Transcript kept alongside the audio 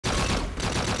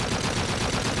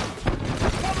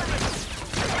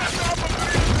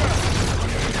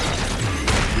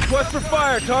Request for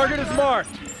fire. Target is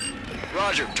marked.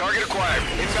 Roger. Target acquired.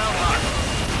 Inbound hot.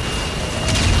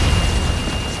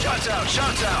 Shots out.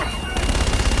 Shots out.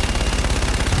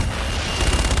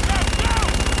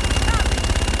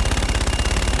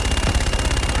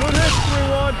 Good hit,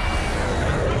 3-1.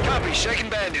 Copy. Shaking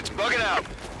bandits. Bugging out.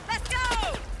 Let's go!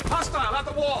 Hostile at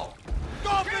the wall!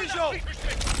 Go visual! We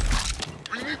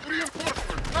need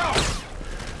reinforcements now!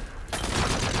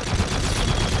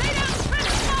 Lay down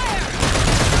finish fire!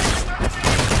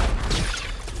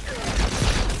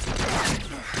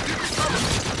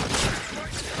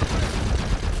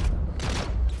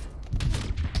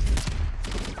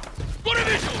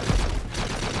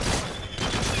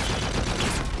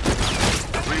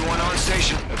 3-1 on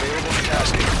station. Available for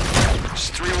tasking. It's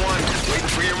 3-1. Waiting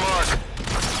for your mark.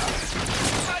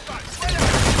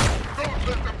 Don't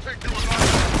let them take you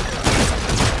alive!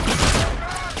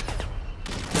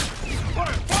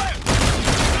 Fire! Fire!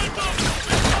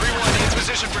 3-1 in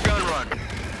position for gun run.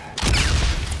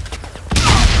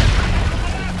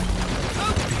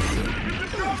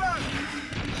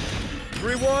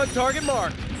 Three 1, target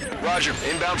marked. Roger.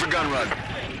 Inbound for gun run.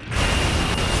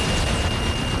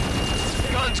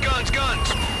 Guns, guns, guns!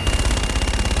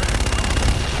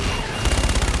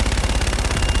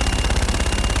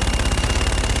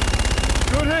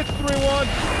 Good hit, 3-1.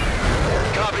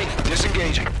 Copy.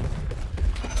 Disengaging.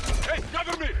 Hey,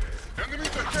 cover me!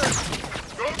 Enemies ahead!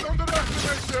 Don't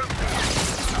underestimate them!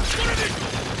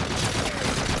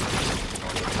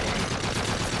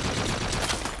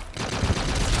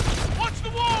 Watch the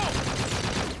wall!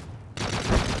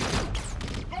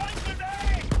 Going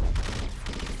grenade!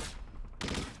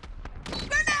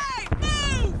 Grenade!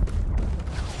 Move!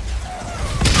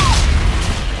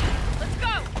 Let's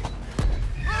go!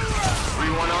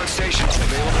 3-1 on station.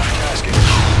 Available for tasking.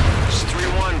 It's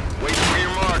 3-1. Waiting for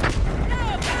your mark.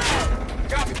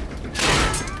 Copy!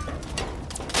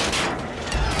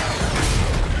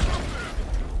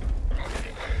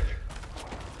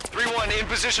 3-1 in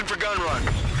position for gun run.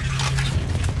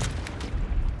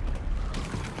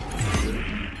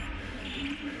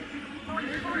 We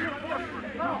need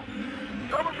reinforcements now!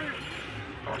 Cover me!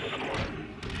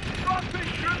 Tossing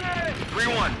grenade!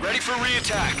 3-1. Ready for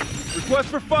re-attack. Request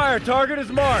for fire. Target is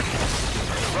marked.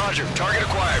 Roger. Target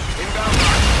acquired. Inbound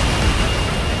hot.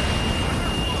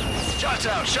 Shots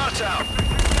out. Shots out.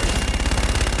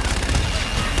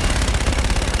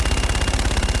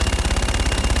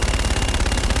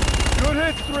 Good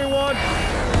hit, 3-1.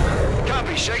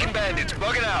 Copy. Shaking bandits.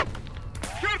 Bugging out.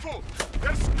 Careful!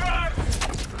 There's guys!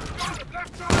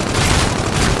 Left side!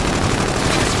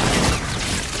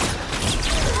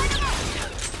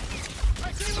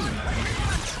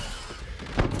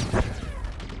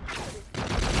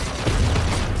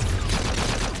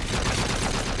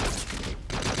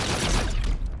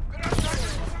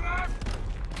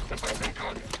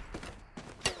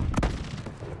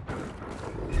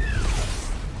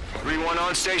 3-1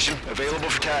 on station. Available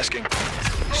for tasking.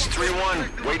 It's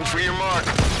 3-1. Waiting for your mark.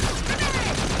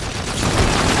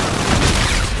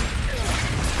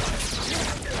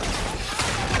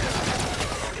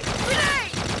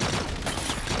 Grenade!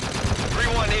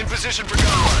 3-1 in position for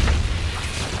gun run.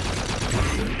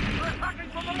 We're attacking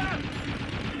from the left!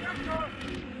 Yes, sir!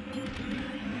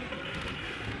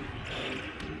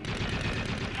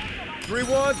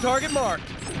 3-1, target marked.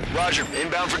 Roger.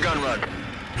 Inbound for gun run.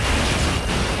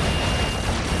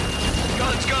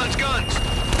 Guns, guns, guns!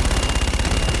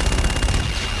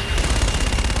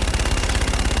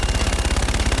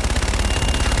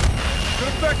 Good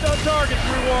effect on target,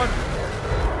 3-1.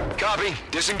 Copy.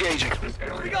 Disengaging.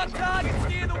 We got targets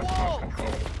near the wall!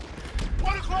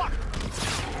 1 o'clock!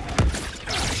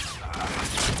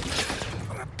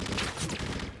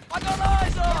 I got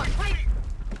eyes on!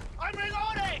 I'm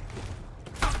reloading!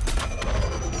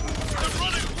 They're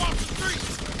running across the street!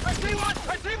 I see one!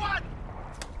 I see one!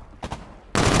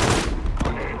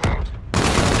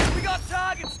 We got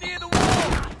targets near the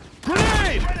wall!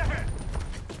 Grenade! Right ahead!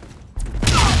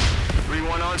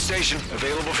 3-1 on station.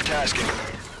 Available for tasking.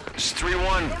 It's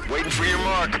 3-1. Waiting for your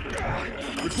mark.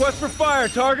 Request for fire.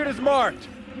 Target is marked.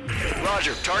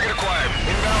 Roger. Target acquired.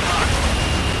 Inbound hot.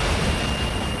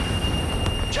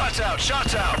 Shots out.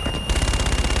 Shots out.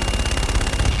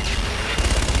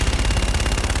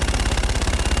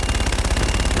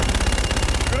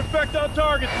 Good effect on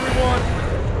target,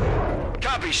 3-1.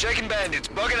 Copy. Shaking bandits.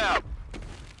 Bugging out.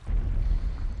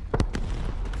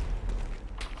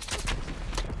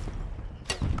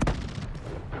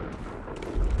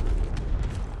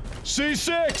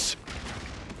 C6!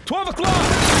 12 o'clock!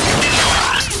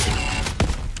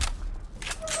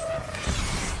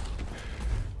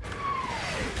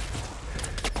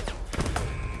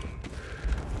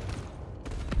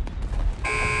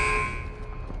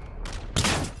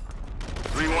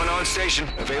 station,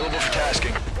 available for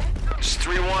tasking. It's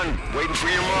 3-1, waiting for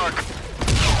your mark.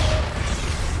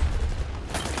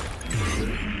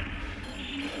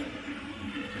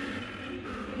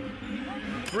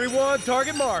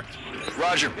 Target marked.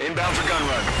 Roger, inbound for gun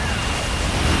run.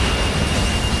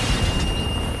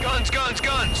 Guns, guns,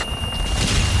 guns!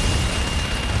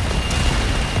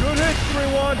 Good hit,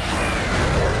 3-1.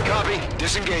 Copy,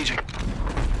 disengaging.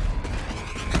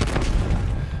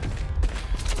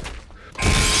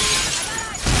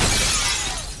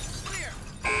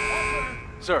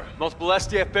 Sir, multiple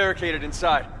SDF barricaded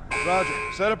inside. Roger.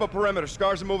 Set up a perimeter.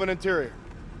 Scars are moving interior.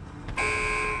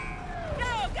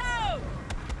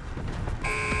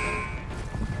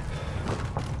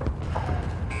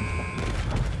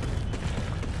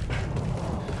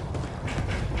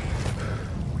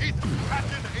 Eath, patch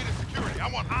into Ada security.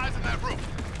 I want eyes in that room.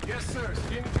 Yes, sir.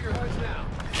 Scanning for your HUDs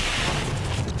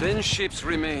now. 10 ships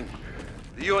remain.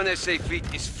 The UNSA fleet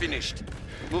is finished.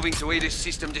 Moving to Ada's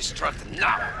system destruct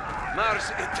now.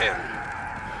 Mars Eternum.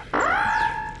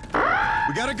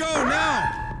 We gotta go now!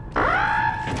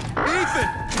 Ethan!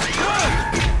 Go!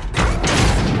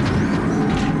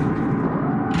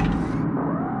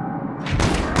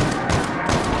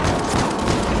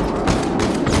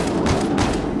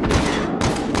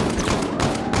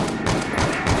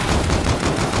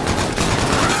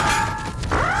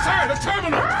 Sir, the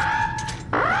terminal!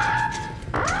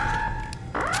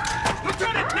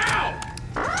 Lieutenant, now!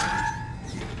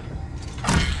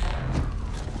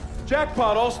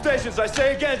 Jackpot, all stations. I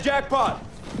say again, jackpot!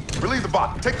 Relieve the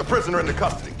bot. Take the prisoner into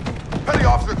custody. Petty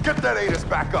officer, get that ATIS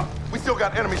back up. We still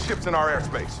got enemy ships in our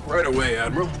airspace. Right away,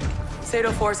 Admiral.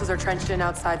 Sato forces are trenched in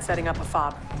outside, setting up a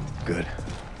fob. Good.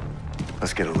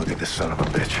 Let's get a look at this son of a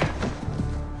bitch.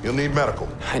 You'll need medical.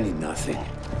 I need nothing.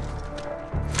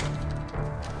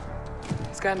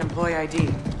 He's got an employee ID.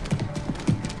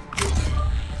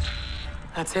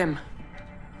 That's him.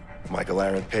 Michael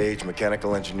Aaron Page,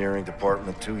 Mechanical Engineering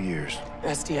Department, 2 years.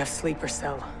 SDF sleeper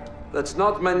cell. That's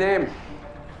not my name.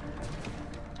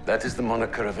 That is the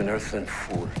moniker of an earthland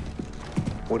fool.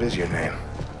 What is your name?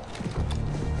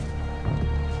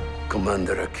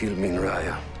 Commander Akil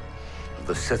Minraya of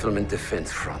the Settlement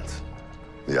Defense Front.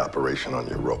 The operation on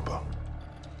Europa.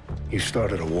 You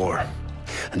started a war.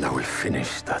 And I will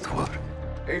finish that war.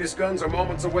 Ada's guns are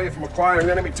moments away from acquiring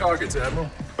enemy targets, Admiral.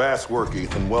 Fast work,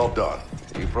 Ethan. Well done.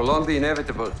 You prolong the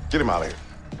inevitable. Get him out of here.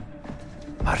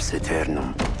 Mars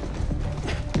Eternum.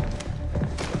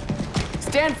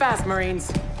 Stand fast,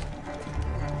 Marines.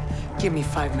 Give me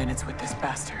 5 minutes with this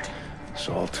bastard.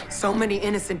 Salt. So many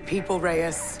innocent people,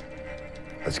 Reyes.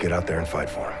 Let's get out there and fight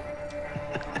for him.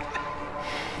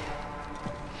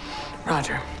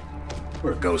 Roger.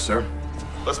 Where it goes, sir?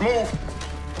 Let's move.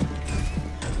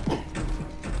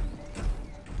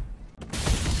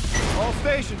 All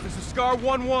stations, this is Scar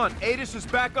 1-1. ATIS is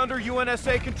back under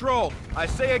UNSA control. I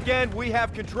say again, we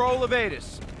have control of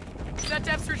ATIS.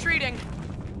 ZDEF's retreating.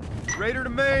 Raider to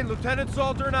main, Lieutenant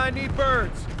Salter and I need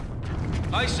birds.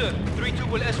 Aye, sir. 3-2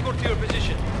 will escort to your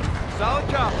position. Solid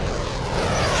copy.